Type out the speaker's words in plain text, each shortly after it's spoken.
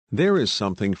There is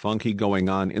something funky going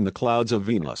on in the clouds of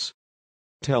Venus.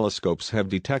 Telescopes have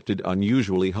detected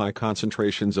unusually high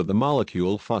concentrations of the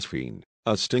molecule phosphine,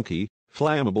 a stinky,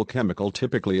 flammable chemical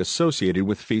typically associated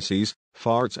with feces,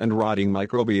 farts and rotting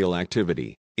microbial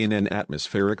activity, in an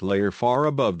atmospheric layer far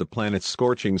above the planet's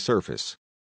scorching surface.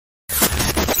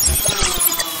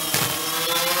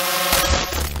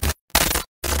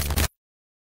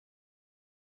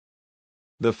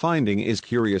 The finding is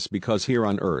curious because here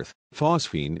on Earth,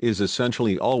 phosphine is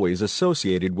essentially always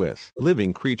associated with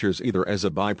living creatures either as a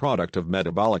byproduct of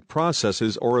metabolic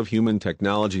processes or of human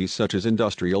technology such as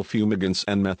industrial fumigants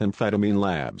and methamphetamine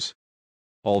labs.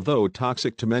 Although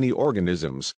toxic to many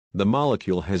organisms, the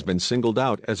molecule has been singled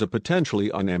out as a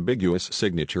potentially unambiguous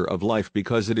signature of life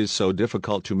because it is so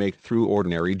difficult to make through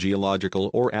ordinary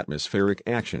geological or atmospheric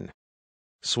action.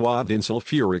 Swathed in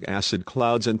sulfuric acid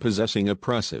clouds and possessing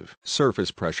oppressive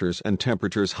surface pressures and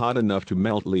temperatures hot enough to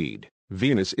melt lead,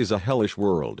 Venus is a hellish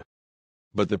world.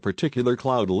 But the particular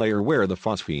cloud layer where the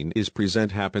phosphine is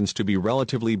present happens to be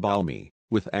relatively balmy,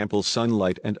 with ample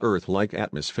sunlight and Earth-like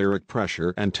atmospheric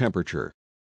pressure and temperature.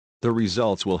 The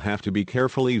results will have to be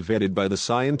carefully vetted by the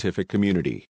scientific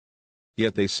community.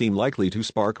 Yet they seem likely to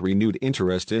spark renewed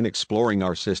interest in exploring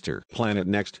our sister planet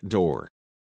next door.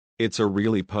 It's a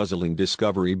really puzzling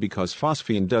discovery because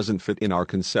phosphine doesn't fit in our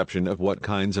conception of what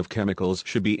kinds of chemicals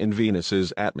should be in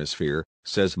Venus's atmosphere,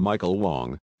 says Michael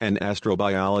Wong, an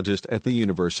astrobiologist at the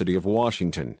University of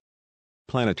Washington.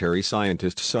 Planetary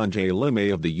scientist Sanjay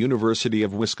Limay of the University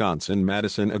of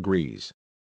Wisconsin-Madison agrees.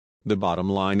 The bottom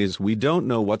line is we don't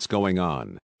know what's going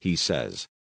on, he says.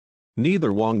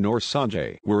 Neither Wong nor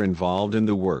Sanjay were involved in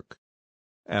the work.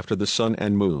 After the Sun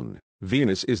and Moon,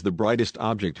 Venus is the brightest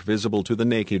object visible to the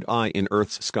naked eye in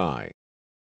Earth's sky.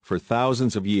 For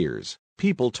thousands of years,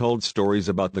 people told stories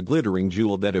about the glittering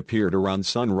jewel that appeared around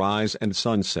sunrise and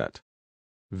sunset.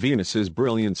 Venus's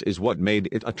brilliance is what made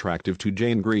it attractive to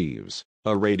Jane Greaves,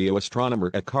 a radio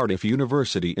astronomer at Cardiff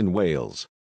University in Wales.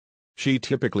 She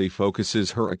typically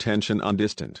focuses her attention on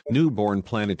distant newborn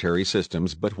planetary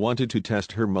systems but wanted to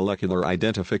test her molecular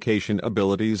identification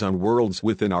abilities on worlds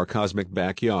within our cosmic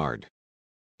backyard.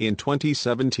 In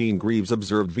 2017, Greaves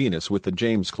observed Venus with the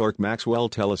James Clerk Maxwell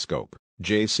Telescope,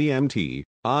 JCMT,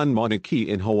 on Mauna Kea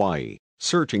in Hawaii,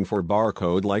 searching for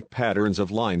barcode-like patterns of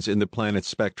lines in the planet's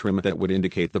spectrum that would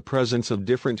indicate the presence of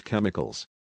different chemicals.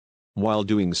 While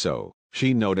doing so,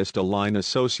 she noticed a line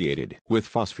associated with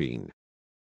phosphine.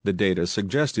 The data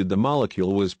suggested the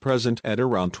molecule was present at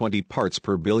around 20 parts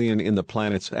per billion in the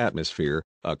planet's atmosphere,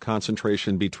 a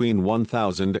concentration between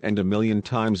 1,000 and 1,000,000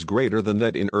 times greater than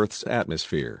that in Earth's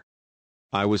atmosphere.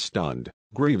 I was stunned,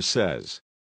 Greaves says.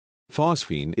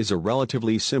 Phosphine is a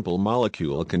relatively simple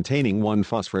molecule containing one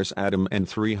phosphorus atom and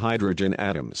 3 hydrogen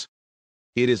atoms.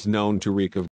 It is known to reek of